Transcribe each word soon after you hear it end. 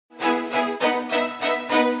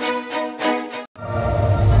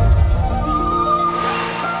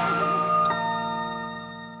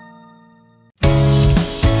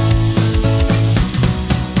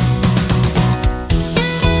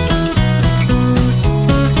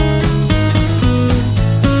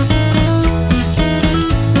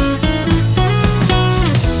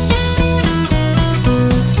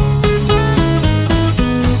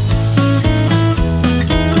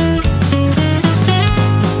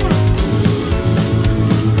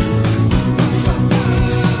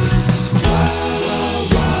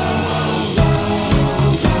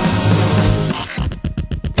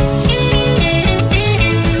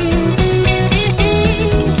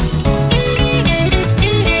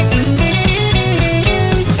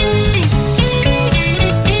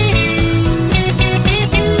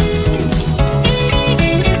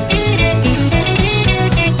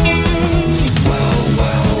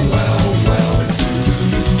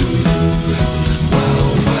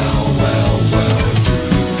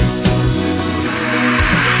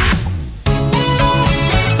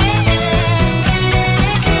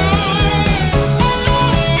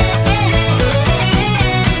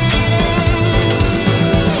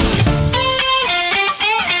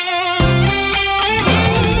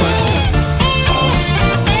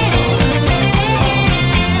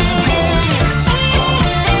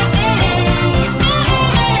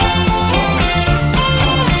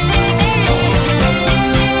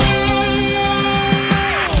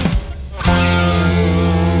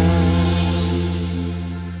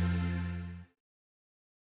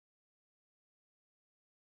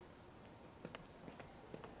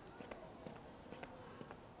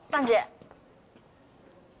浪姐，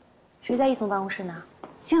谁在易总办公室呢？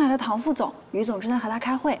新来的唐副总，于总正在和他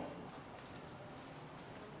开会。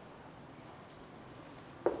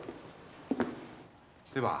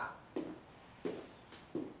对吧？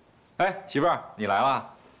哎，媳妇儿，你来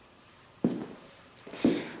了。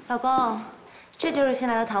老公，这就是新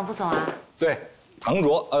来的唐副总啊？对，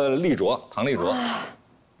立卓，唐立卓。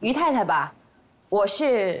于太太吧，我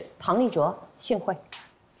是唐立卓，幸会。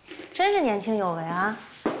真是年轻有为啊！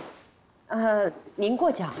您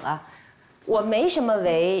过奖了，我没什么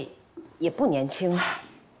为，也不年轻。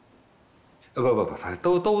不，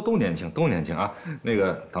都年轻，都年轻啊。那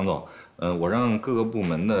个唐总，我让各个部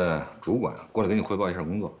门的主管过来给你汇报一下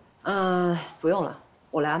工作。不用了，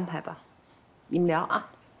我来安排吧。你们聊啊。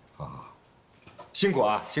好，辛苦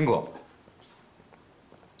啊，辛苦。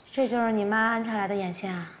这就是你妈安排来的眼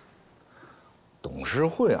线啊？董事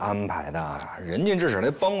会安排的，人家这是来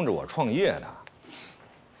帮着我创业的。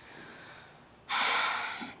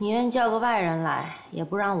你愿叫个外人来，也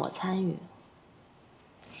不让我参与。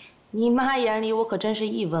你妈眼里我可真是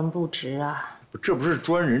一文不值啊！这不是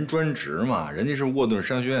专人专职吗？人家是沃顿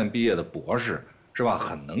商学院毕业的博士，是吧？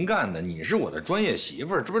很能干的。你是我的专业媳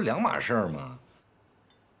妇儿，这不是两码事儿吗？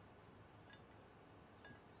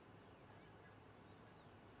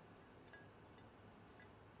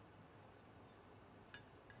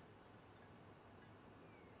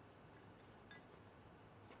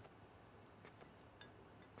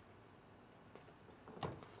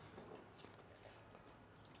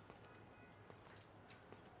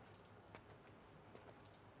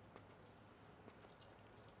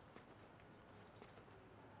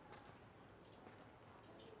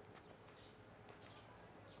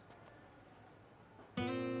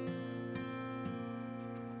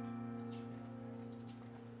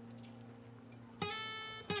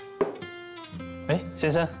哎，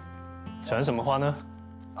先生，喜欢什么花呢？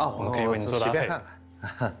哦，我可以为您做搭配。随便看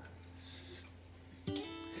看。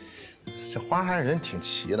这花还人挺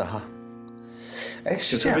齐的哈。哎，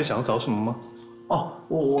是这样。特别想要找什么吗？哦，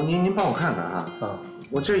您帮我看看啊。啊。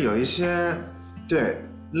我这有一些，对，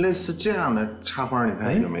类似这样的插花，你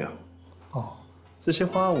看有没有？哦，这些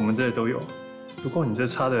花我们这里都有，不过你这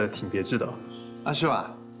插的挺别致的。啊，是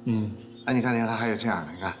吧？嗯。哎，你看，还有这样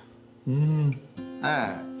的，你看。嗯。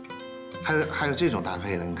哎。还有这种搭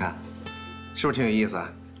配的，你看，是不是挺有意思啊？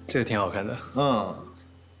这个挺好看的。嗯，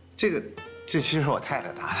这其实是我太太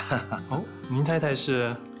搭的。哦，您太太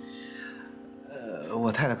是？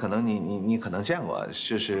我太太可能你可能见过，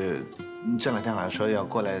就是这两天好像说要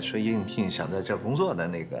过来说应聘，想在这儿工作的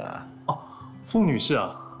那个。哦，傅女士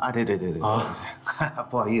啊。啊，对。啊，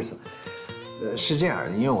不好意思，是这样，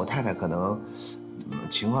因为我太太可能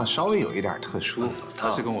情况稍微有一点特殊。她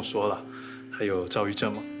是跟我说了，她有躁郁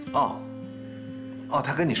症吗？哦，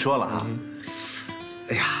他跟你说了啊？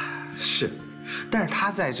哎呀，是，但是他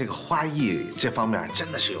在这个花艺这方面真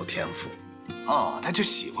的是有天赋，哦，他就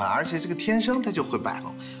喜欢，而且这个天生他就会摆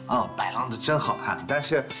弄，啊，摆弄的真好看。但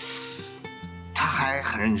是他还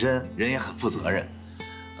很认真，人也很负责任，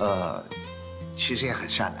其实也很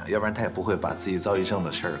善良，要不然他也不会把自己躁郁症的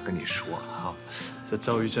事儿跟你说啊。这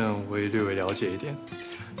躁郁症我也略微了解一点，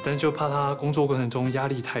但是就怕他工作过程中压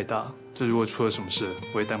力太大，这如果出了什么事，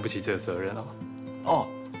我也担不起这个责任啊。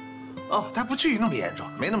他不至于那么严重，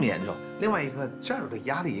没那么严重。另外一个，这儿的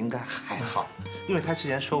压力应该还好，因为他之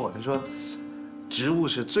前说过，他说，植物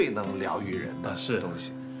是最能疗愈人的东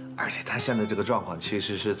西，而且他现在这个状况其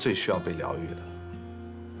实是最需要被疗愈的。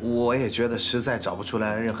我也觉得实在找不出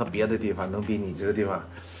来任何别的地方能比你这个地方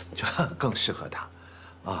就更适合他，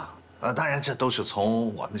当然这都是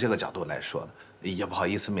从我们这个角度来说的，也不好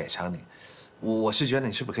意思勉强你。我是觉得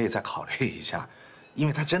你是不是可以再考虑一下？因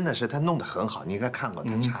为他真的是他弄得很好，你应该看过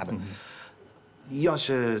他插的。要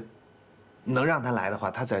是能让他来的话，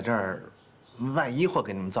他在这儿，万一或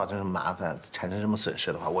给你们造成什么麻烦，产生什么损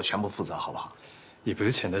失的话，我全部负责，好不好？也不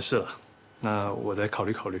是钱的事了，那我再考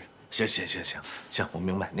虑考虑。行，我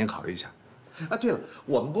明白，您考虑一下。啊，对了，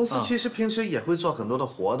我们公司其实平时也会做很多的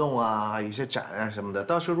活动啊，一些展啊什么的。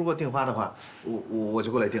到时候如果订花的话，我就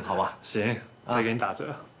过来订，好吧？行，再给你打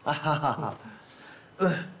折。来，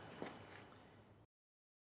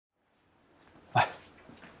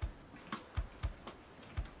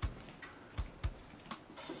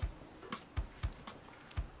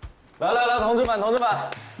同志们，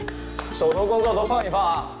手头工作都放一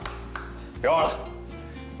放啊！别忘了，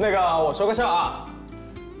那个我说个事儿啊，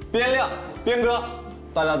边亮边哥，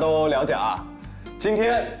大家都了解啊。今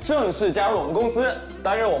天正式加入我们公司，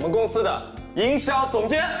担任我们公司的营销总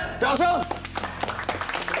监，掌声！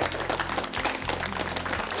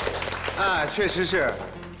确实是，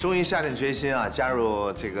终于下定决心啊，加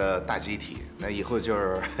入这个大集体，那以后就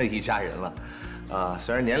是一家人了。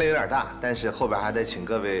虽然年龄有点大，但是后边还得请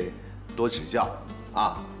各位多指教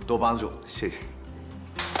啊，多帮助，谢谢。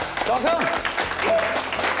掌声！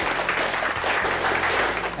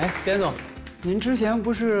哎，边总，您之前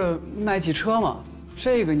不是卖汽车吗？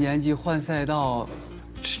这个年纪换赛道，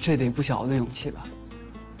这得不小的勇气吧？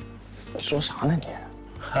你说啥呢你？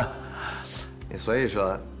所以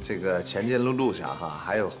说，这个前进路上哈，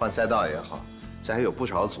还有换赛道也好，这还有不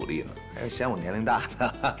少阻力呢，还有嫌我年龄大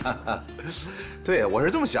的。对，我是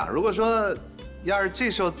这么想，如果说要是这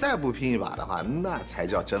时候再不拼一把的话，那才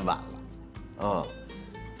叫真晚了。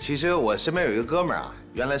其实我身边有一个哥们儿啊，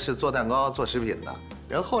原来是做蛋糕、做食品的，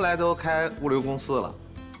人后来都开物流公司了。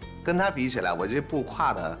跟他比起来，我这步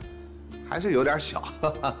跨的还是有点小。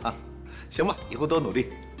行吧，以后多努力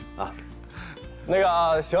啊。那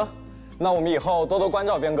个行，那我们以后多多关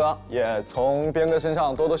照边哥，也从边哥身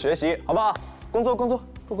上多多学习，好不好？工作，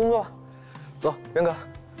不工作吧。走，边哥，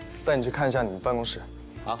带你去看一下你的办公室。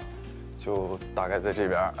好，就大概在这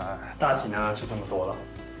边。大体呢就这么多了。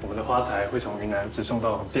我们的花材会从云南直送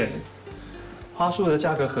到店里，花束的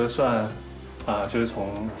价格核算，就是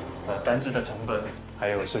从单支的成本还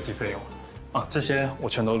有设计费用，这些我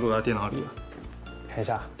全都录到电脑里了。看一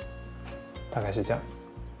下，大概是这样。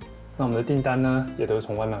那我们的订单呢，也都是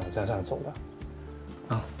从外卖网站上走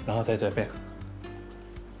的，然后在这边，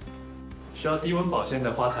需要低温保鲜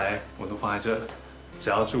的花材我都放在这，只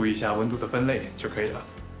要注意一下温度的分类就可以了。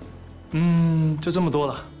就这么多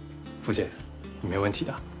了，付姐，你没问题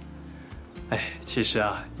的。其实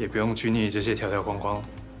啊，也不用拘泥这些条条框框，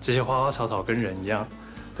这些花花草草跟人一样，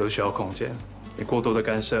都需要空间。你过多的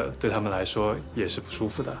干涉，对他们来说也是不舒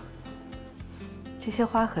服的。这些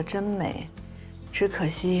花可真美，只可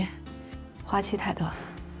惜花期太短了。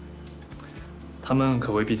它们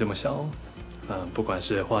可未必这么小，不管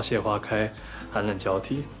是花谢花开，寒冷交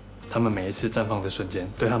替，它们每一次绽放的瞬间，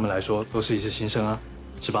对他们来说都是一次新生啊，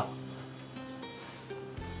是吧？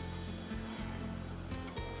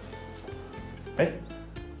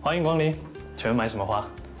欢迎光临，请问买什么花？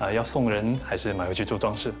要送人还是买回去做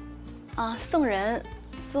装饰？送人，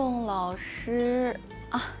送老师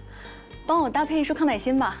帮我搭配一束康乃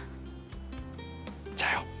馨吧。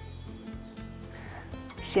加油！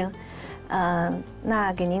行，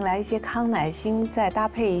那给您来一些康乃馨，再搭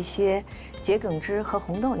配一些桔梗汁和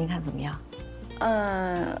红豆，您看怎么样？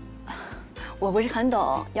我不是很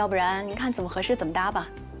懂，要不然您看怎么合适怎么搭吧。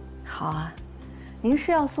好啊，您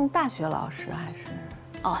是要送大学老师还是？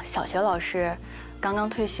小学老师，刚刚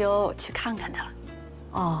退休，去看看他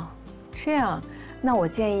了。这样，那我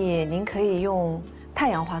建议您可以用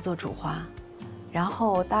太阳花做主花，然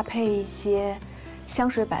后搭配一些香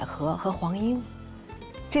水百合和黄莺，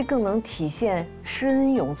这更能体现施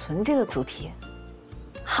恩永存这个主题。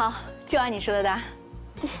好，就按你说的搭。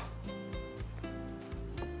谢谢。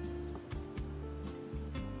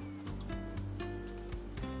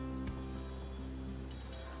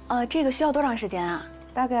这个需要多长时间啊？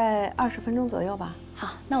大概20分钟左右吧。好，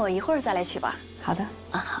那我一会儿再来取吧。好的。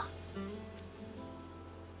好。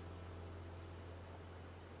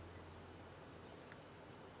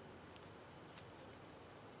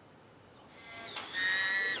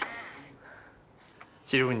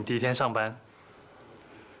记录你第一天上班。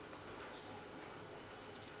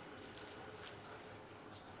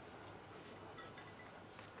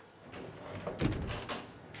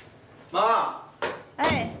妈。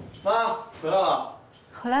妈，回来了。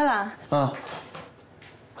回来了。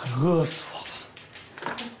饿死我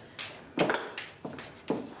了。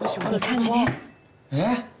我喜欢的春光。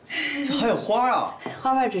这还有花啊！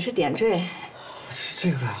花瓣只是点缀。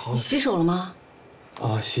这个还好。你洗手了吗？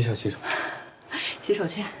洗手。洗手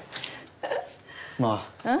去。妈，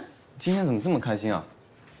今天怎么这么开心啊？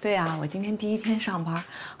对呀，我今天第一天上班，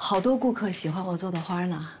好多顾客喜欢我做的花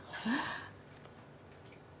呢。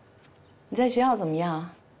你在学校怎么样？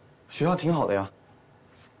学校挺好的呀。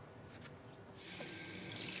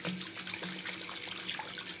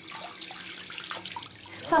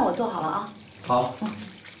饭我做好了啊。好。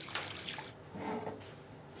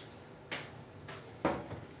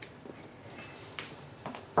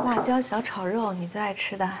辣椒小炒肉，你最爱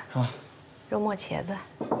吃的。肉末茄子。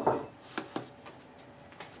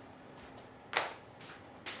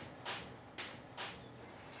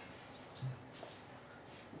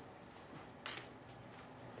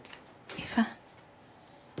米饭。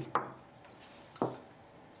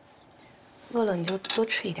饿了你就多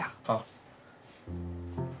吃一点。好。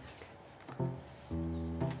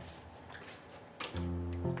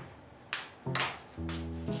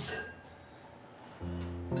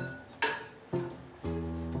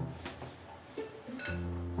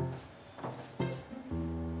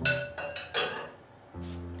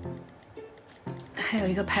还有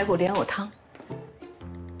一个排骨莲藕汤。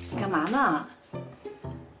干嘛呢？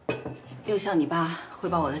又向你爸汇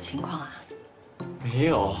报我的情况啊？没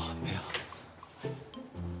有。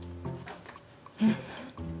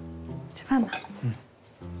吃饭吧。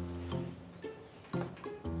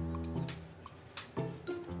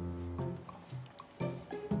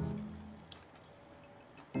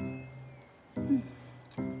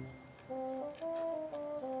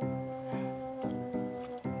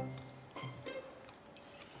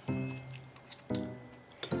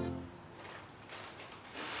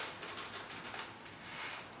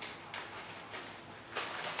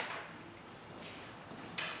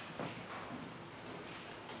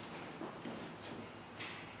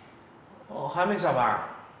哦，还没下班。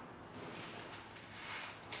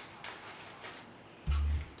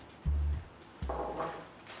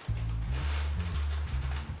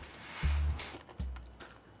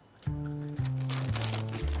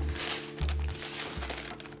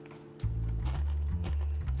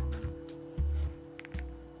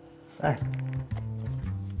哎，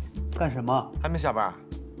干什么？还没下班？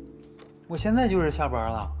我现在就是下班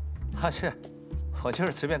了。啊，是，我就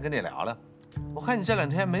是随便跟你聊聊。我看你这2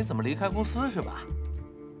天没怎么离开公司是吧？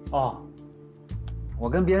哦，我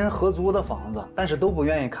跟别人合租的房子，但是都不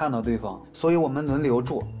愿意看到对方，所以我们轮流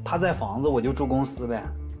住。他在房子，我就住公司呗。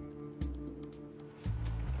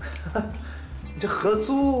你这合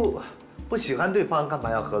租，不喜欢对方干嘛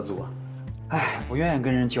要合租啊？哎，不愿意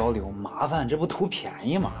跟人交流，麻烦，这不图便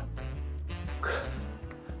宜吗？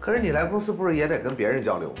可是你来公司不是也得跟别人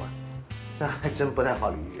交流吗？这还真不太好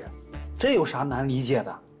理解。这有啥难理解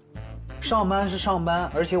的？上班是上班，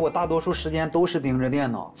而且我大多数时间都是盯着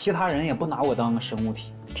电脑，其他人也不拿我当个生物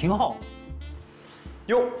体，挺好。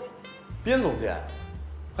哟，边总监，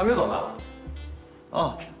还没走呢？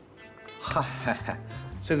哦，嗨，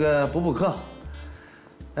这个补课。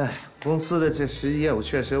哎，公司的这实际业务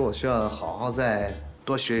确实我需要好好再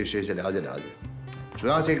多学习了解了解。主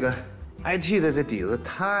要这个 IT 的这底子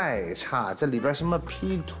太差，这里边什么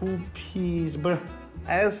P2P 不是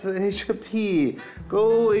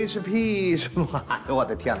SHP、GoHP 什么玩意儿，我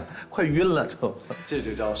的天哪，快晕了都。这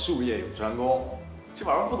就叫术业有专攻，这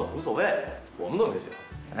玩意儿不懂无所谓，我们懂就行。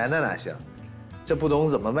哎，那哪行？这不懂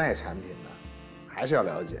怎么卖产品呢？还是要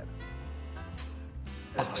了解的。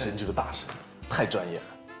大神就是大神，太专业了。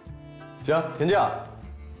行，田静，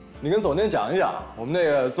你跟总监讲一讲，我们那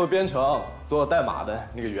个做编程、做代码的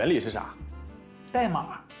那个原理是啥？代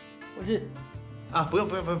码，我这啊，不用，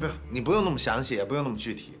你不用那么详细，也不用那么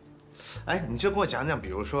具体。哎，你就给我讲讲，比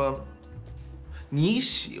如说你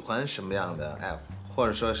喜欢什么样的 app， 或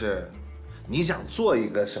者说是你想做一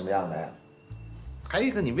个什么样的 app， 还有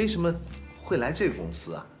一个你为什么会来这个公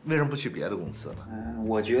司啊？为什么不去别的公司呢？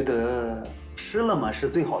我觉得吃了么是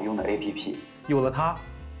最好用的 APP， 有了它，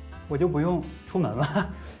我就不用出门了。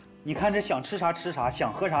你看这想吃啥吃啥，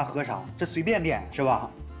想喝啥喝啥，这随便点是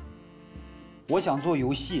吧？我想做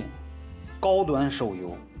游戏，高端手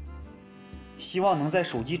游，希望能在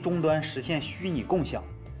手机终端实现虚拟共享，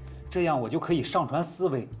这样我就可以上传思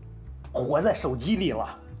维，活在手机里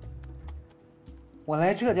了。我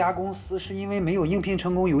来这家公司是因为没有应聘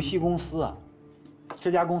成功游戏公司啊，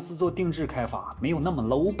这家公司做定制开发，没有那么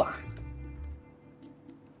low 吧？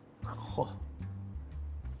嚯！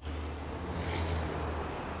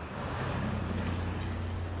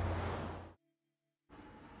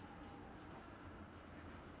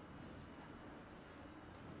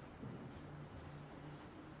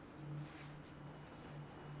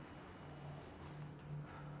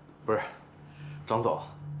不是，张总，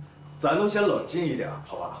咱都先冷静一点，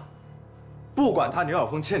好吧？不管他牛小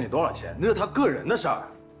峰欠你多少钱，那是他个人的事儿，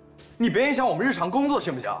你别影响我们日常工作，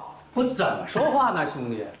行不行？我怎么说话呢，兄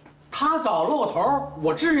弟？他找露头，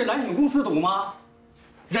我至于来你们公司堵吗？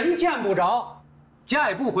人见不着，家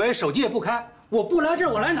也不回，手机也不开，我不来这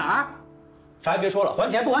儿，我来哪儿？啥也别说了，还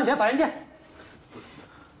钱不还钱，法院见。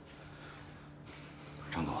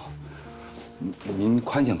张总，您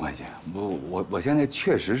宽限宽限，我现在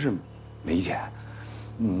确实是没钱，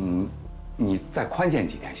你再宽限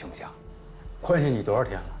几天行不行？宽限你多少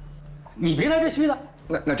天了？你别来这虚的。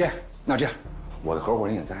那这样，我的合伙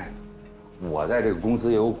人也在呢，我在这个公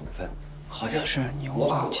司也有股份，好像是你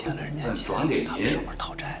又欠了人家钱，转给您，上面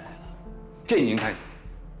讨债来了。这您看，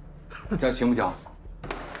这行不行？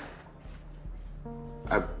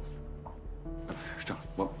哎，这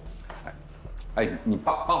我，哎，你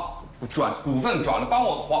帮我转股份转了，帮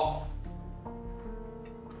我还。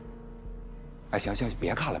哎，行，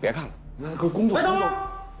别看了，那个工作。哎，等会儿，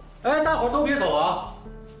哎，大伙儿都别走啊，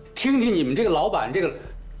听听你们这个老板这个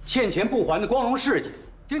欠钱不还的光荣事迹。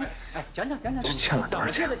听听，哎，讲，这欠了多少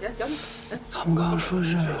钱？讲讲。他们刚刚说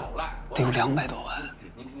是得有200多万。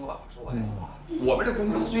我们这公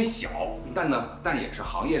司虽小，但也是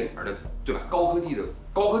行业里边的，对吧？高科技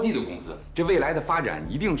的公司，这未来的发展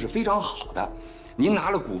一定是非常好的。您拿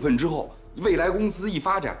了股份之后，未来公司一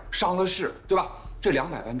发展上了市，对吧？这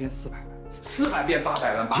200万变400万，400变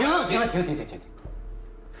800万，停！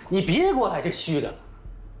你别给我来这虚的了。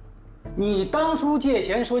你当初借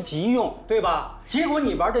钱说急用，对吧？结果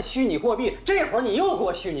你玩这虚拟货币，这会儿你又给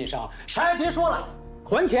我虚拟上，啥也别说了，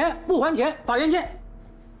还钱不还钱，法院见。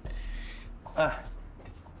哎，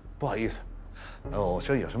不好意思，我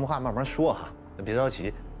说有什么话慢慢说哈，别着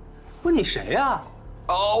急。不，你谁呀？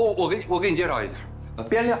哦，我给你介绍一下，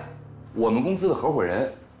边亮，我们公司的合伙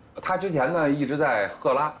人，他之前呢一直在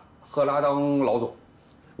赫拉当老总。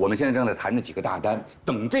我们现在正在谈着几个大单，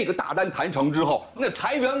等这个大单谈成之后，那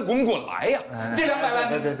财源滚滚来呀！这200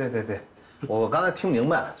万，别，我刚才听明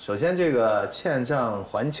白了。首先，这个欠账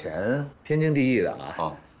还钱天经地义的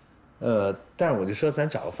啊。但是我就说咱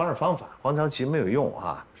找个方式方法，光着急没有用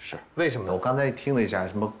啊。是为什么呢？我刚才听了一下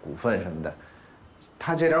什么股份什么的，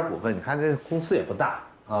他这点股份，你看这公司也不大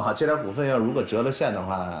啊，这点股份要如果折了现的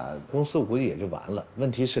话，公司我估计也就完了。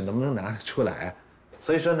问题是能不能拿得出来？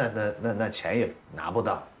所以说呢，那钱也拿不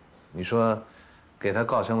到。你说，给他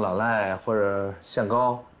告成老赖或者限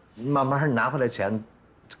高，慢慢拿回来钱，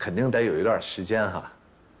肯定得有一段时间哈。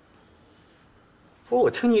不过我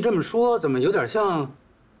听你这么说，怎么有点像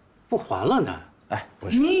不还了呢？哎，不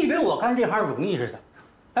是，你以为我干这行容易似的？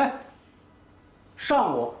哎，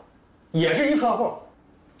上午也是一客户，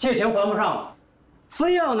借钱还不上了，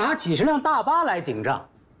非要拿几十辆大巴来顶账。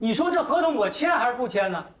你说这合同我签还是不签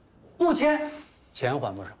呢？不签，钱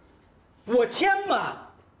还不上；我签嘛。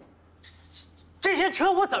这些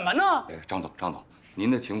车我怎么弄？张总，您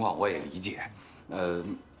的情况我也理解，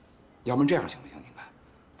要不然这样行不行？您看，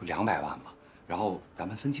不200万吗？然后咱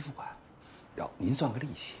们分期付款，然后您算个利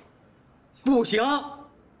息。不行，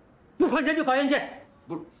不还钱就法院见。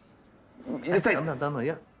不是，等等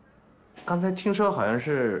呀，刚才听说好像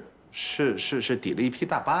是抵了一批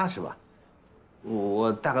大巴是吧？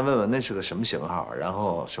我大概问问那是个什么型号，然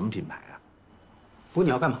后什么品牌啊？不，你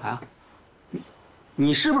要干嘛呀？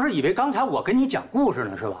你是不是以为刚才我跟你讲故事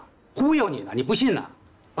呢，是吧？忽悠你呢，你不信呢？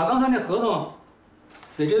把刚才那合同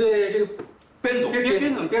给这个边总，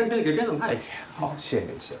给边总看。哎，好，谢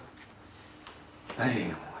谢。哎呦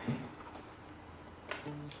喂，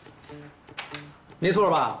没错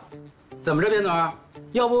吧？怎么着，边总？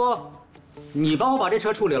要不你帮我把这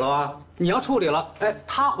车处理了吧？你要处理了，哎，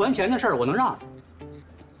他还钱的事儿我能让你。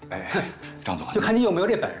哎，张总，就看你有没有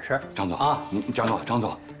这本事。张总啊，张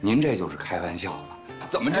总，您这就是开玩笑了。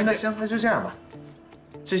怎么这？那行，那就这样吧。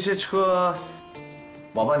这些车，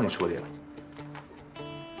我帮你处理了。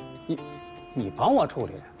你帮我处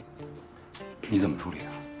理？你怎么处理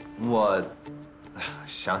啊？我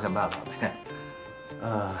想想办法呗。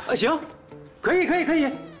行，可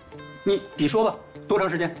以。你说吧，多长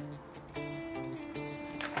时间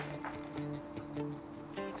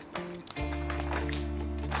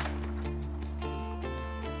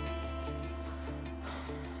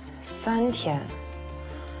？3天。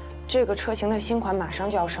这个车型的新款马上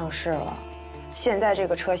就要上市了，现在这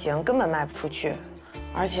个车型根本卖不出去，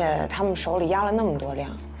而且他们手里压了那么多辆。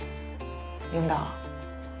领导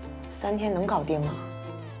，3天能搞定吗？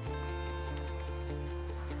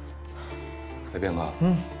哎，边哥，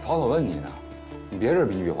曹总问你呢，你别这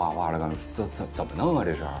比比划划的干，怎么弄啊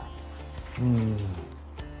这事儿？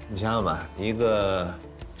你想想吧，一个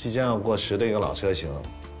即将要过时的一个老车型，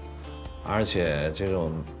而且这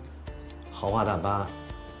种豪华大巴。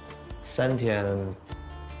3天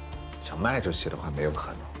想卖出去的话，没有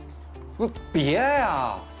可能。不，别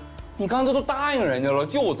呀！你刚才都答应人家了，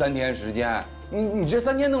就3天时间，你这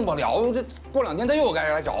3天弄不了，这过2天他又该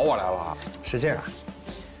来找我来了。是这样，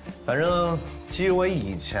反正基于我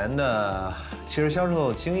以前的汽车销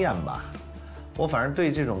售经验吧，我反正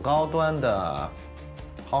对这种高端的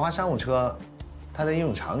豪华商务车，它的应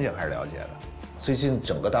用场景还是了解的。最近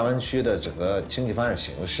整个大湾区的整个经济发展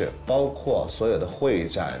形势，包括所有的会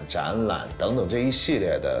展、展览等等这一系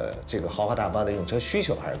列的这个豪华大巴的用车需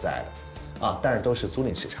求还是在的，啊，但是都是租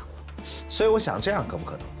赁市场的，所以我想这样可不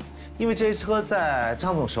可能？因为这些车在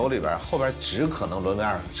张总手里边，后边只可能沦为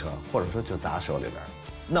二手车，或者说就砸手里边。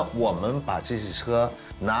那我们把这些车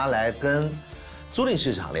拿来跟租赁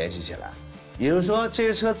市场联系起来，也就是说这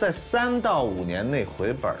些车在3到5年内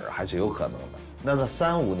回本还是有可能的。那在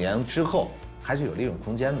3、5年之后。还是有利润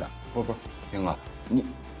空间的。不是，兵哥，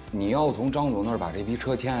你要从张总那儿把这批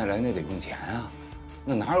车签下来，那得用钱啊，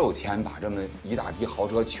那哪有钱把这么一大批豪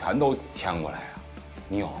车全都签过来啊？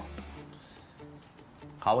你有？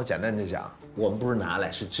好，我简单的讲，我们不是拿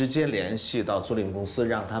来，是直接联系到租赁公司，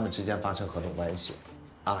让他们之间发生合同关系。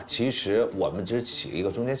啊，其实我们只起一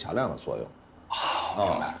个中间桥梁的作用。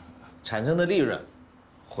明白。产生的利润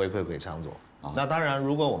回馈给厂总。那当然，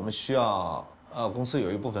如果我们需要公司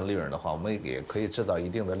有一部分利润的话，我们也可以制造一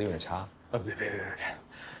定的利润差。别，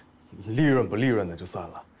利润不利润的就算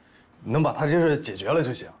了，能把他这事解决了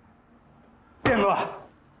就行。变哥，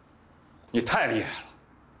你太厉害了，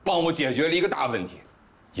帮我解决了一个大问题。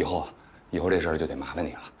以后这事儿就得麻烦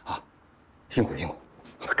你了啊！辛苦，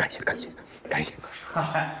感谢。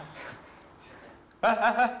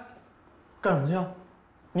哎，干什么去？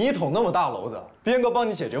你一捅那么大篓子，边哥帮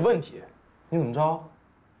你解决问题，你怎么着？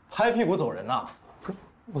拍屁股走人呐？不是，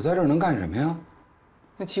我在这儿能干什么呀？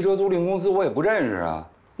那汽车租赁公司我也不认识啊，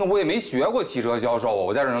那我也没学过汽车销售啊，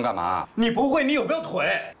我在这儿能干嘛？你不会，你有没有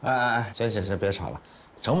腿？哎，行，别吵了，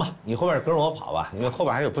成吧？你后边跟着我跑吧，因为后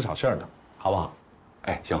边还有不少事儿呢，好不好？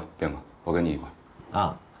哎，行，边哥，我跟你一块儿。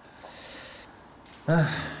啊。哎，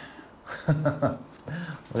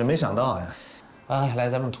我就没想到呀，来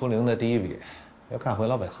咱们图灵的第一笔，又干回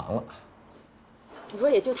老本行了。我说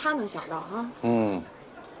也就他能想到啊。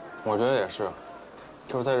我觉得也是，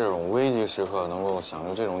就是在这种危急时刻能够想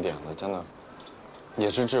出这种点子，真的也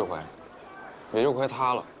是智慧，也就亏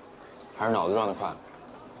他了，还是脑子转得快，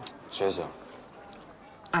学习了。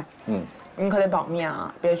哎，你可得保密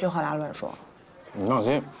啊，别去赫拉乱说。你放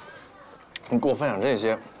心，你给我分享这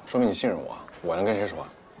些，说明你信任我，我能跟谁说？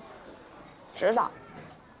知道。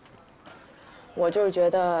我就是觉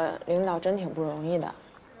得领导真挺不容易的，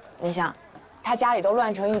你想，他家里都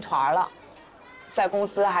乱成一团了，在公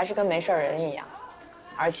司还是跟没事人一样，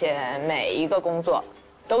而且每一个工作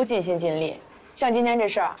都尽心尽力。像今天这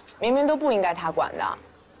事儿，明明都不应该他管的，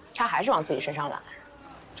他还是往自己身上揽。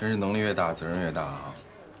真是能力越大，责任越大啊！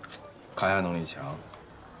抗压能力强，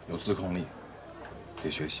有自控力，得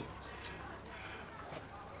学习。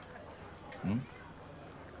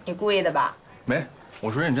你故意的吧？没，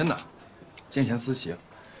我说认真的。见贤思齐，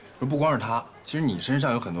不光是他，其实你身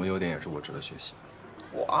上有很多优点，也是我值得学习。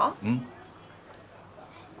我？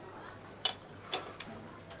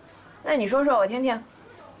那你说说我听听。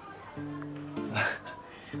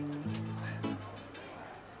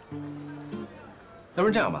要不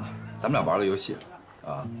然这样吧，咱们俩玩个游戏，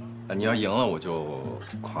啊，你要赢了我就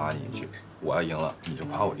夸你一句，我要赢了你就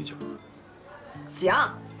夸我一句。行，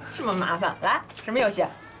这么麻烦，来，什么游戏？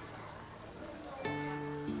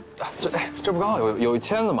这不刚好有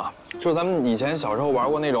签子吗？就是咱们以前小时候玩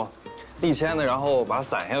过那种立签的，然后把它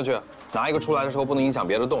散下去，拿一个出来的时候不能影响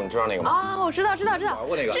别的动，你知道那个吗？啊，我知道。玩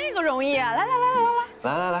过那个，这个容易啊！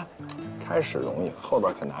来，开始容易，后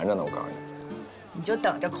边可难着呢，我告诉你。你就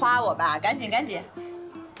等着夸我吧，赶紧。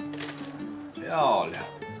漂亮。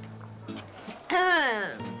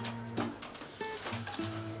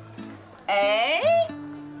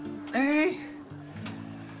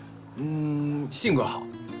性格好。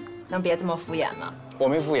能别这么敷衍吗？我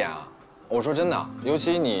没敷衍啊，我说真的，尤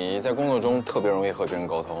其你在工作中特别容易和别人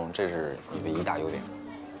沟通，这是你的一大优点。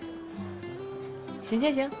行，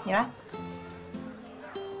你来。哎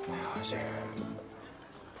呀，这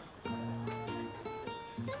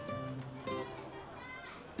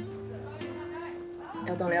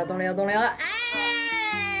要动了！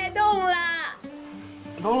哎，动了！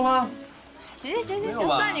动了吗？行，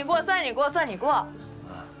算你过。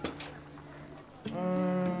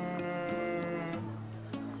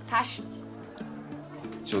踏实。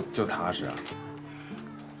就踏实啊。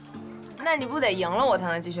那你不得赢了我才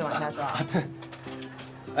能继续往下说？对。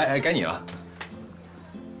哎，该你了。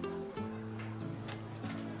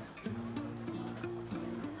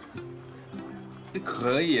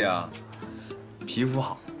可以啊，皮肤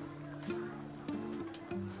好。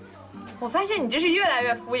我发现你这是越来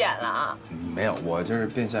越敷衍了啊。没有，我就是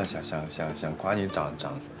变相想夸你长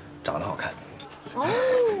得好看。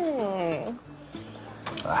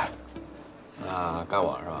来，该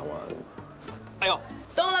我了是吧？哎呦，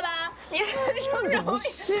动了吧？你这么不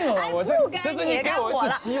信了，我这你给我一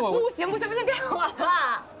次机会。不行，该我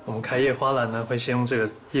了。我们开叶花篮呢，会先用这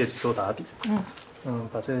个叶子做打底。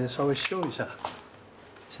把这稍微修一下，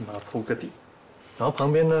先把它铺个底，然后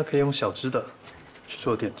旁边呢可以用小支的去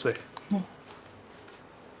做点缀。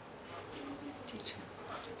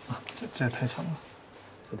这太长了，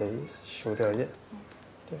这得修掉一点。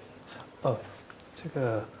对，这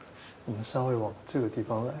个我们稍微往这个地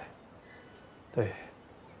方来。对，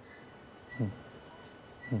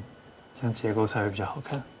这样结构才会比较好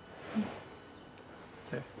看。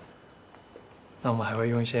对。那我们还会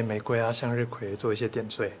用一些玫瑰啊、向日葵做一些点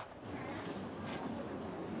缀。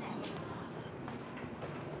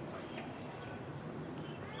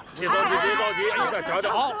别着急，一个瞧瞧。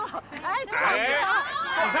好。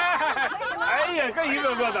哎也跟一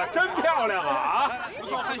个个的，真漂亮啊！不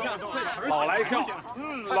错，看相声，老来俏，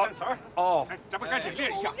老词儿哦，咱们赶紧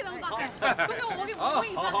练一下。好，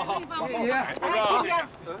爷爷，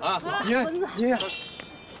啊，爷爷，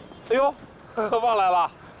哎呦，旺来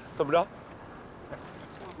了，怎么着？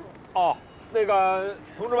哦，那个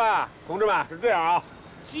同志们是这样啊，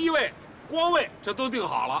机位、光位这都定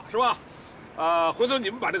好了，是吧？回头你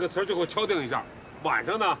们把这个词儿最后敲定一下，晚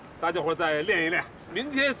上呢，大家伙再练一练。明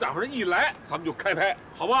天早上一来，咱们就开拍，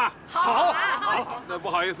好吧？好。那不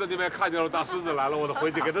好意思，你们也看见了，大孙子来了，我得回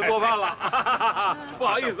去给他做饭了。不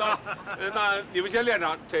好意思啊，那你们先练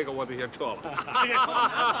着，这个我得先撤了。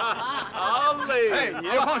好嘞，哎，你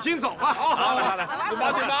就放心走吧。好，来，你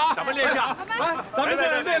忙啊，咱们练一下。来，咱们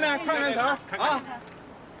练，看词儿啊。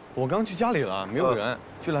我刚去家里了，没有人，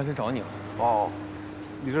就来这找你了。哦，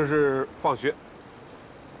你这是放学？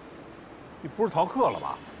你不是逃课了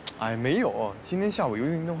吧？哎，没有，今天下午有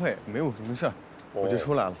运动会，没有什么事儿，我就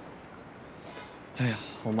出来了。哎呀，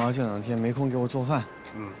我妈这2天没空给我做饭，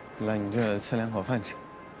来你这蹭2口饭吃。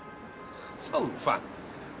蹭饭？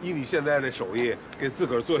以你现在这手艺，给自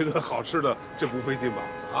个儿做一顿好吃的，这不费劲吧？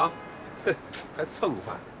啊，还蹭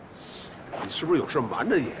饭？你是不是有事瞒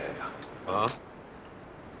着爷爷呀？啊？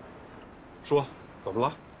说，怎么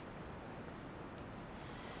了？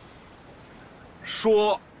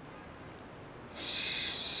说。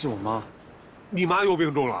是我妈，你妈又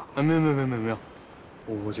病重了？啊，没有，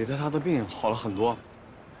我觉得她的病好了很多。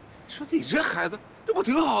说你这孩子，这不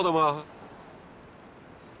挺好的吗？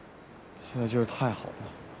现在就是太好了，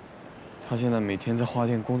她现在每天在花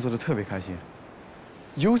店工作的特别开心，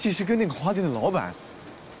尤其是跟那个花店的老板，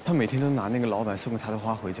她每天都拿那个老板送给她的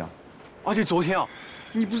花回家，而且昨天啊，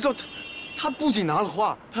你不知道她不仅拿了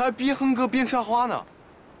花，她还边哼歌边插花呢。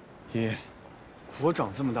爷爷，我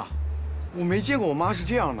长这么大。我没见过我妈是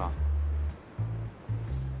这样的，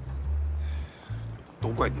都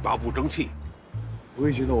怪你爸不争气。我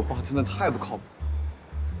也觉得我爸真的太不靠谱。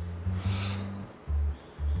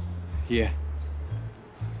爷，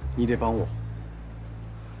你得帮我。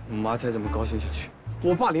我妈再这么高兴下去，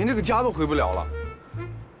我爸连这个家都回不了了。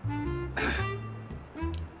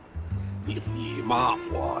你妈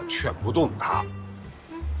我劝不动她。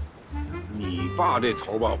你爸这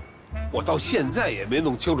头吧。我到现在也没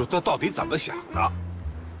弄清楚他到底怎么想的。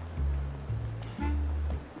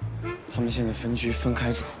他们现在分居分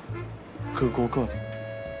开住，各过各的，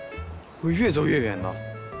会越走越远的。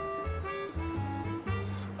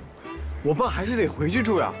我爸还是得回去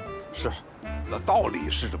住呀。是，那道理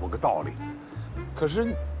是这么个道理。可是，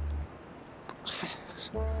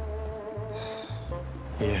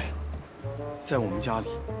爷爷，在我们家里，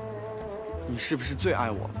你是不是最爱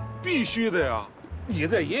我？必须的呀。你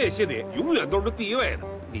在爷爷心里永远都是第一位的，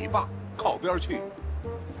你爸靠边去。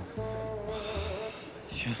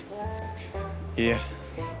行，爷爷，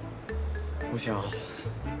我想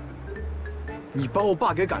你把我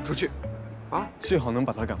爸给赶出去，啊，最好能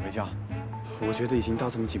把他赶回家。我觉得已经到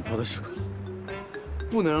这么紧迫的时刻了，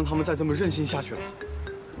不能让他们再这么任性下去了。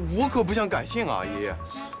我可不想改姓啊，爷爷。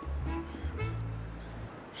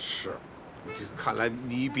是，看来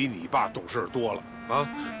你比你爸懂事多了啊。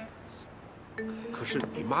可是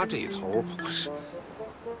你妈这一头，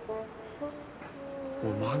我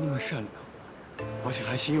妈那么善良，而且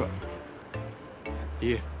还心软。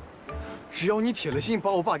爷爷，只要你铁了心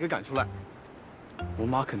把我爸给赶出来，我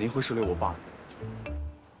妈肯定会收留我爸的。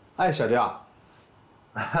哎，小调，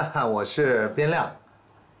我是边亮。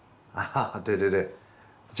啊，对，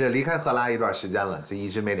这离开赫拉一段时间了，就一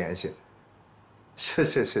直没联系。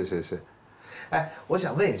是。哎，我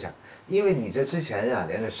想问一下。因为你这之前呀，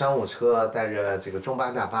连着商务车带着这个中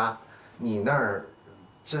巴大巴，你那儿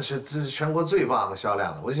这是全国最棒的销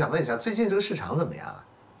量了。我就想问一下，最近这个市场怎么样啊？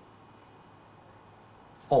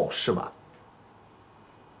哦，是吗？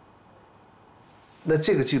那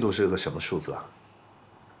这个季度是个什么数字啊？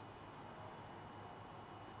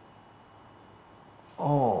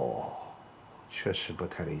哦，确实不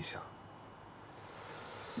太理想。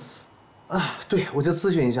啊，对，我就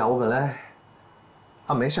咨询一下，我本来。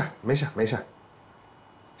啊，没事儿。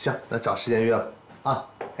行，那找时间约了啊。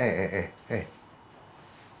哎。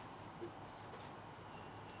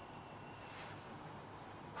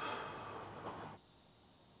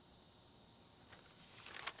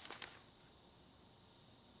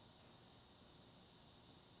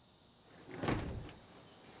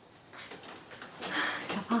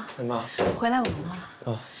小芳，哎妈，回来晚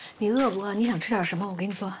了。啊，你饿不饿？你想吃点什么？我给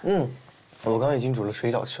你做。我刚刚已经煮了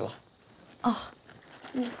水饺吃了。哦，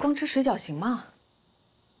你光吃水饺行吗？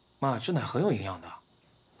妈，这奶很有营养的。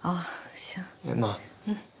哦，行。妈，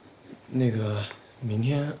那个明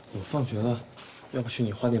天我放学了，要不去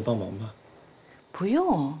你花店帮忙吧？不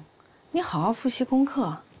用，你好好复习功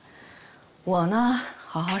课。我呢，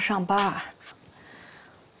好好上班。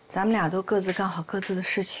咱们俩都各自干好各自的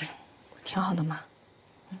事情，挺好的嘛。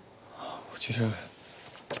我就是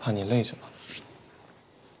怕你累着嘛。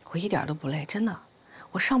我一点都不累，真的。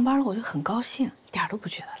我上班了，我就很高兴，一点都不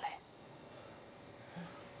觉得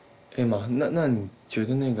累。哎妈，那你觉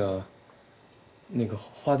得那个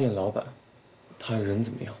花店老板，他人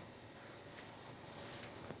怎么样？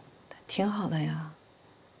挺好的呀。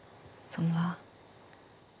怎么了？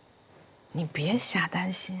你别瞎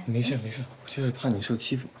担心。没事，我就是怕你受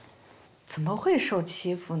欺负。怎么会受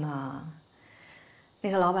欺负呢？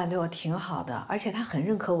那个老板对我挺好的，而且他很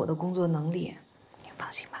认可我的工作能力，你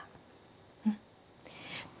放心吧。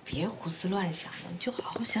别胡思乱想的，你就好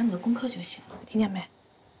好想你的功课就行了，听见没？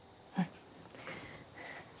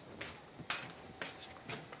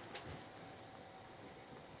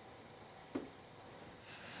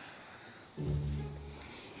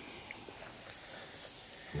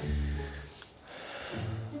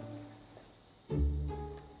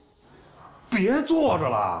别坐着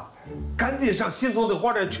了，赶紧上欣桐的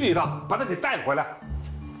花店去一趟，把他给带回来。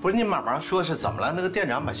不是你慢慢说，是怎么了？那个店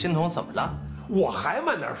长把欣桐怎么了？我还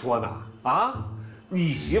慢点说呢。啊，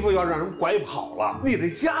你媳妇要让人拐跑了，你的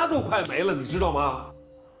家都快没了，你知道吗？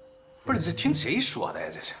不是，这听谁说的呀？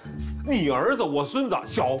这是你儿子，我孙子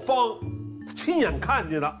小芳，亲眼看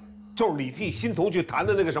见的，就是你替欣桐去谈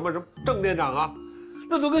的那个什么郑店长啊，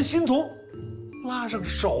那都跟欣桐拉上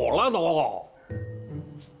手了都。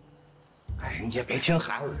哎，你也别听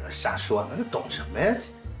孩子在这瞎说，那懂什么呀？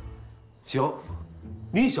行，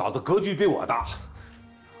你小子格局比我大，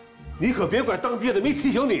你可别怪当爹的没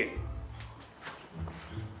提醒你。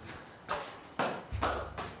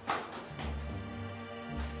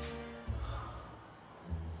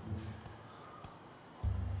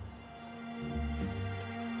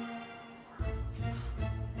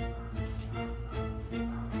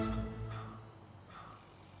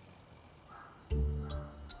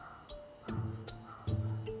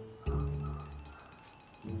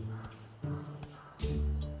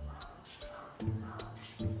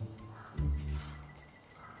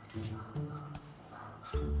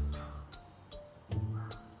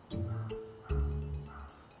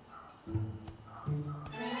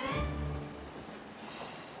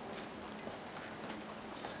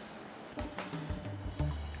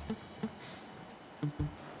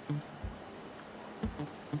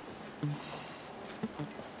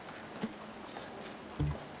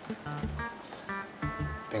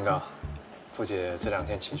斌哥，傅姐这2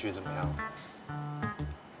天情绪怎么样？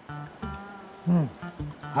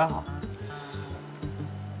还好。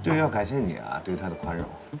这个要感谢你啊，对她的宽容。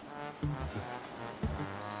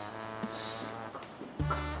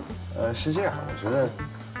是这样，我觉得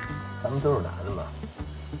咱们都是男的嘛，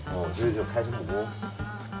我觉得就开诚布公。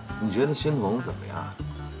你觉得欣桐怎么样？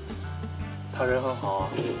他人很好啊，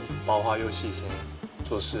包花又细心，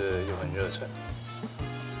做事又很热忱。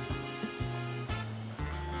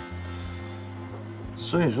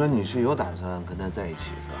所以说你是有打算跟他在一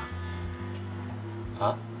起是吧？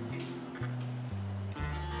啊？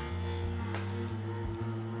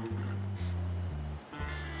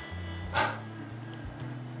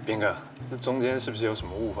斌哥，这中间是不是有什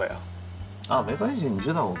么误会啊？啊，没关系，你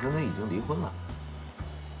知道我跟他已经离婚了。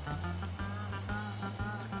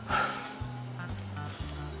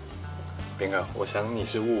斌哥，我想你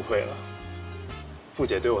是误会了。傅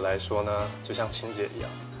姐对我来说呢，就像亲姐一样。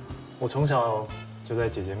我从小就在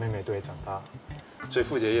姐姐妹妹队长大，所以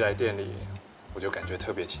傅姐一来店里，我就感觉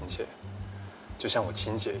特别亲切，就像我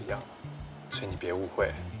亲姐一样。所以你别误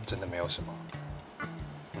会，真的没有什么。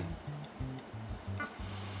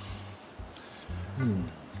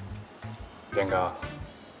边哥，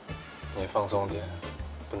你也放松点，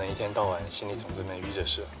不能一天到晚心里总这么郁着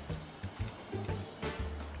事。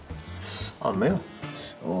哦，没有，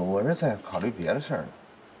我是在考虑别的事儿呢。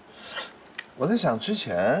我在想之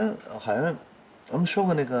前好像咱们说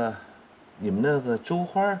过那个你们那个周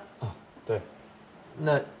花啊，对。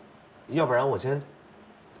那要不然我先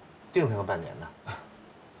定他个半年的。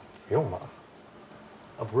不用吧？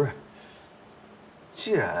啊，不是。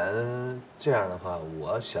既然这样的话，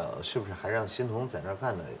我想是不是还让欣桐在那儿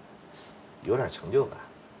干的有点成就感？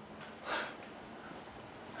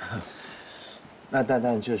那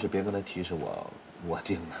但就是别跟他提是我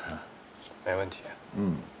定的。没问题。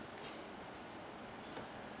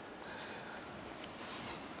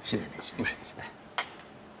谢谢你，谢谢你。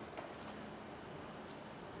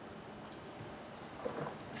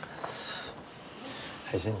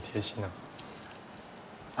还是你贴心啊。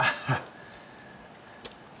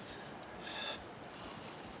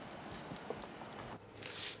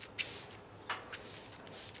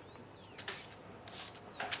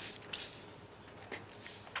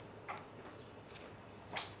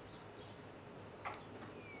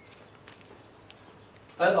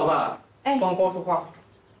哎，老板，哎，帮我包束花。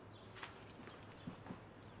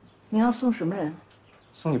你要送什么人？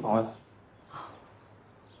送女朋友的。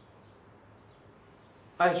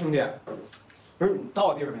哎，兄弟，不是你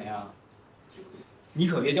到地儿没啊？你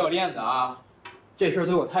可别掉链子啊！这事儿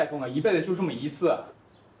对我太重要，一辈子就这么一次。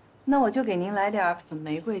那我就给您来点粉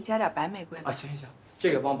玫瑰，加点白玫瑰吧。啊，行，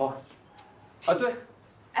这个帮包上。啊，对，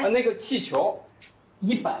啊，那个气球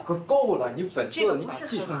，100个够了，你粉色的，你把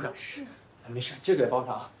气冲上。是。没事，这个也包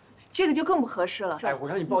上啊。这个就更不合适了。哎，我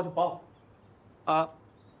让你包就包。啊，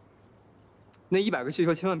那100个气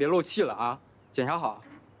球千万别漏气了啊，检查好。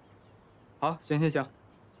好，行。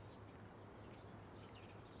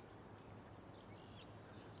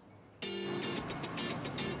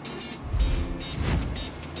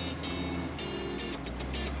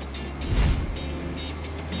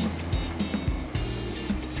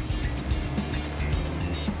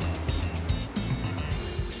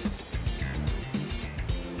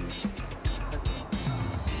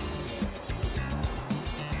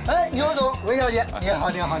哎，牛总，韦小姐，你好，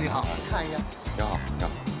看一下，挺好，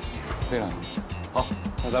非常好。好，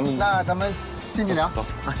那咱们进去聊，走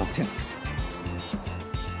啊，请。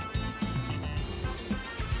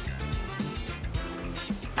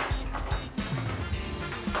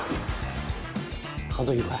合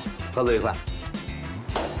作愉快。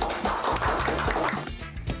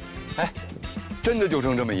哎，真的就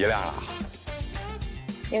剩这么一辆了？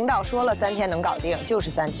领导说了3天能搞定，就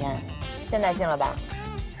是3天，现在信了吧？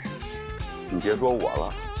你别说我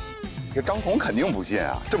了，这张彤肯定不信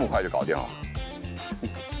啊，这么快就搞定了。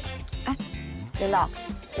哎，领导，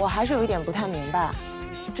我还是有一点不太明白，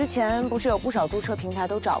之前不是有不少租车平台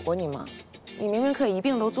都找过你吗？你明明可以一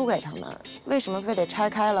并都租给他们，为什么非得拆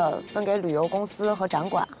开了分给旅游公司和展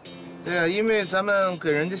馆？对啊，因为咱们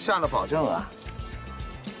给人家下了保证啊，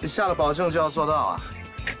下了保证就要做到啊。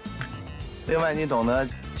另外，你懂得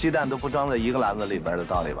鸡蛋都不装在一个篮子里边的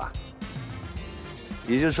道理吧？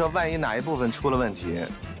也就是说，万一哪一部分出了问题，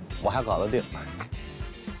我还搞得定。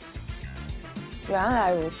原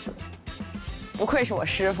来如此，不愧是我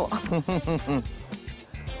师傅。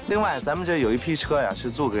另外，咱们这有一批车呀，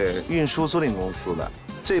是租给运输租赁公司的，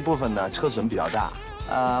这部分呢车损比较大，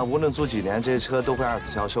无论租几年，这些车都会2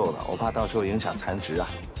次销售的，我怕到时候影响残值啊。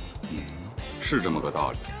是这么个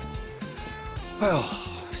道理。哎呦，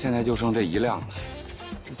现在就剩这一辆了，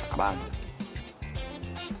这咋办呢？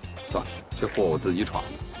算了，这货我自己闯的，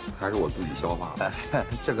还是我自己消化吧。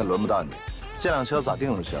这个轮不到你，这辆车早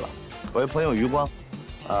订出去了。我一朋友余光，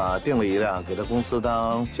订了一辆给他公司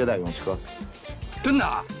当接待用车。真的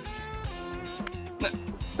啊？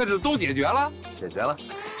那这都解决了？解决了。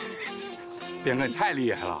边哥，你太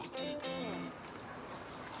厉害了。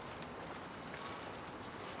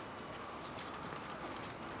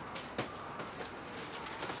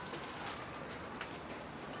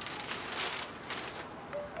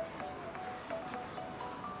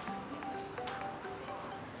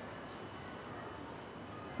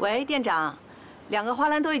喂，店长，2个花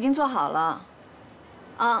篮都已经做好了，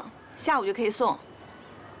下午就可以送。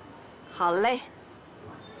好嘞。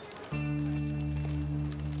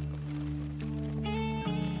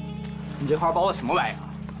你这花包的什么玩意儿？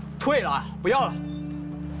退了，不要了。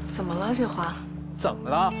怎么了这花？怎么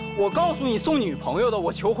了？我告诉你送女朋友的，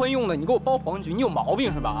我求婚用的，你给我包黄菊，你有毛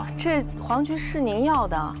病是吧？这黄菊是您要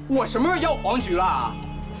的。我什么时候要黄菊了？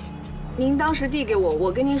您当时递给我，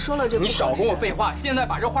我跟您说了这。你少跟我废话！现在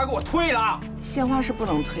把这花给我退了。鲜花是不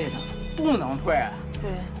能退的。不能退？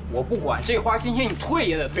对。我不管，这花今天你退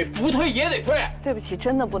也得退，不退也得退。对不起，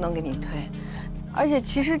真的不能给你退。而且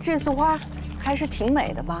其实这束花还是挺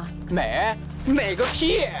美的吧？美个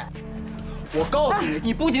屁！我告诉你，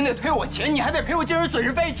你不仅得退我钱，你还得赔我精神损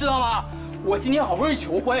失费，知道吗？我今天好不容易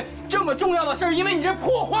求婚，这么重要的事儿，因为你这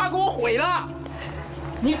破花给我毁了。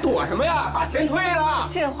你躲什么呀？把钱退了！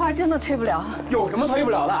这花真的退不了。有什么退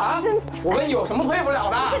不了的啊？真，我问你有什么退不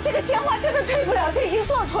了的？不是这个鲜花真的退不了，这已经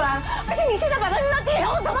做出来了，而且你现在把它扔到地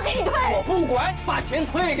上，我怎么给你退？我不管，把钱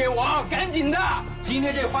退给我，赶紧的！今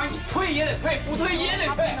天这花你退也得退，不退也得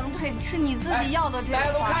退。不能退，是你自己要的这个花。大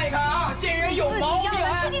家都看一看啊，这人有毛病！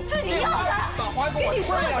是你自己要的，把花给我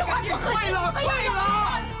退了，赶紧退了，退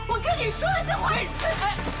了！我跟你说这花。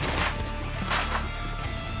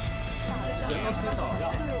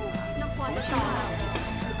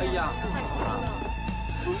哎呀，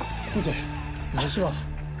顾姐，没事吧？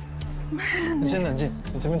你先冷静，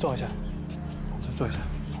你这边坐一下，坐一下。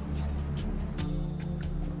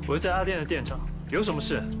我是这家店的店长，有什么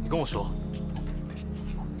事你跟我说。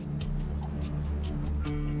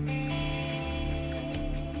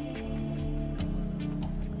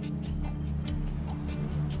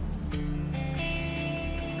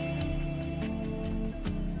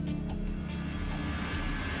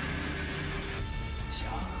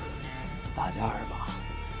大家二把，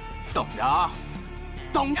等着啊，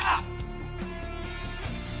等着！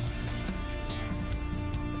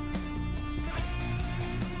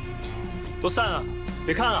都散了，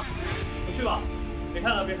别看了，回去吧。别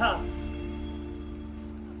看了，别看了。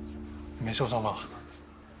你没受伤吧？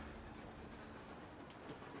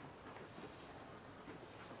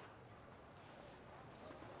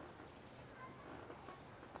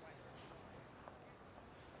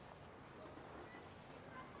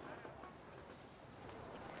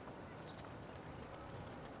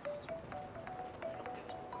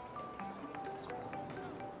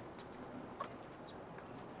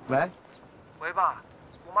喂，喂，爸，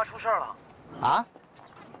我妈出事了。啊？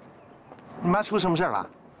你妈出什么事了？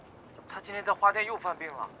她今天在花店又犯病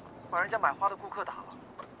了，把人家买花的顾客打了。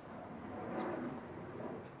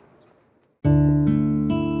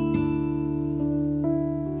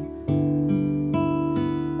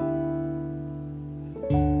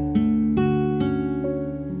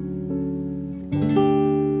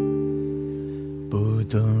不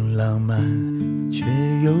懂浪漫，却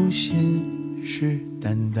又信誓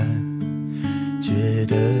旦旦，觉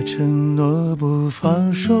得承诺不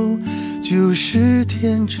放手就是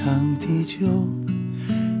天长地久，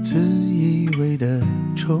自以为的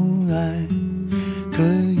宠爱可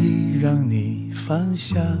以让你放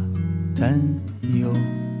下担忧，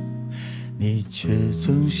你却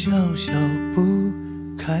总笑笑不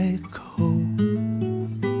开口，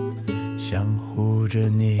想护着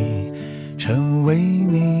你，成为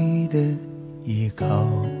你的依靠，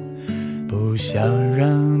不想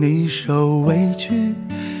让你受委屈，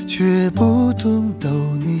却不懂逗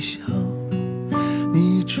你笑，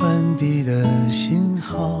你传递的信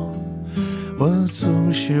号，我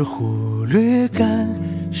总是忽略感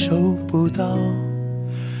受不到，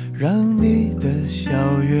让你的笑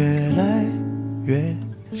越来越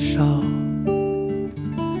少。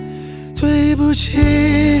对不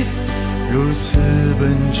起，如此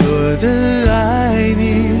笨拙的爱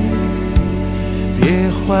你，别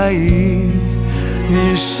怀疑，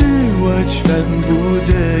你是我全部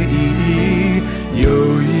的意义。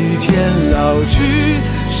有一天老去，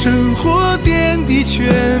生活点滴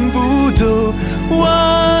全部都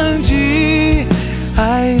忘记，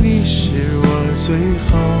爱你是我最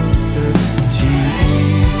后的记忆。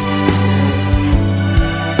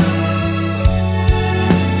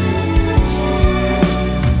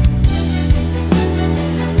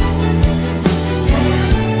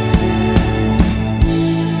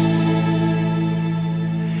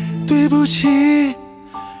对不起，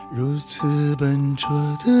如此笨拙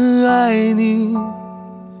的爱你，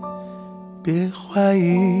别怀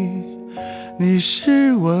疑，你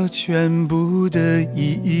是我全部的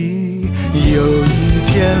意义。有一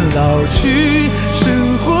天老去，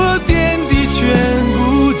生活点滴全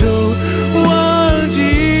部都忘记，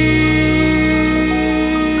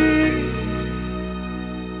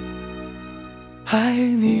爱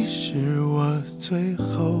你是我最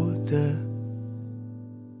后的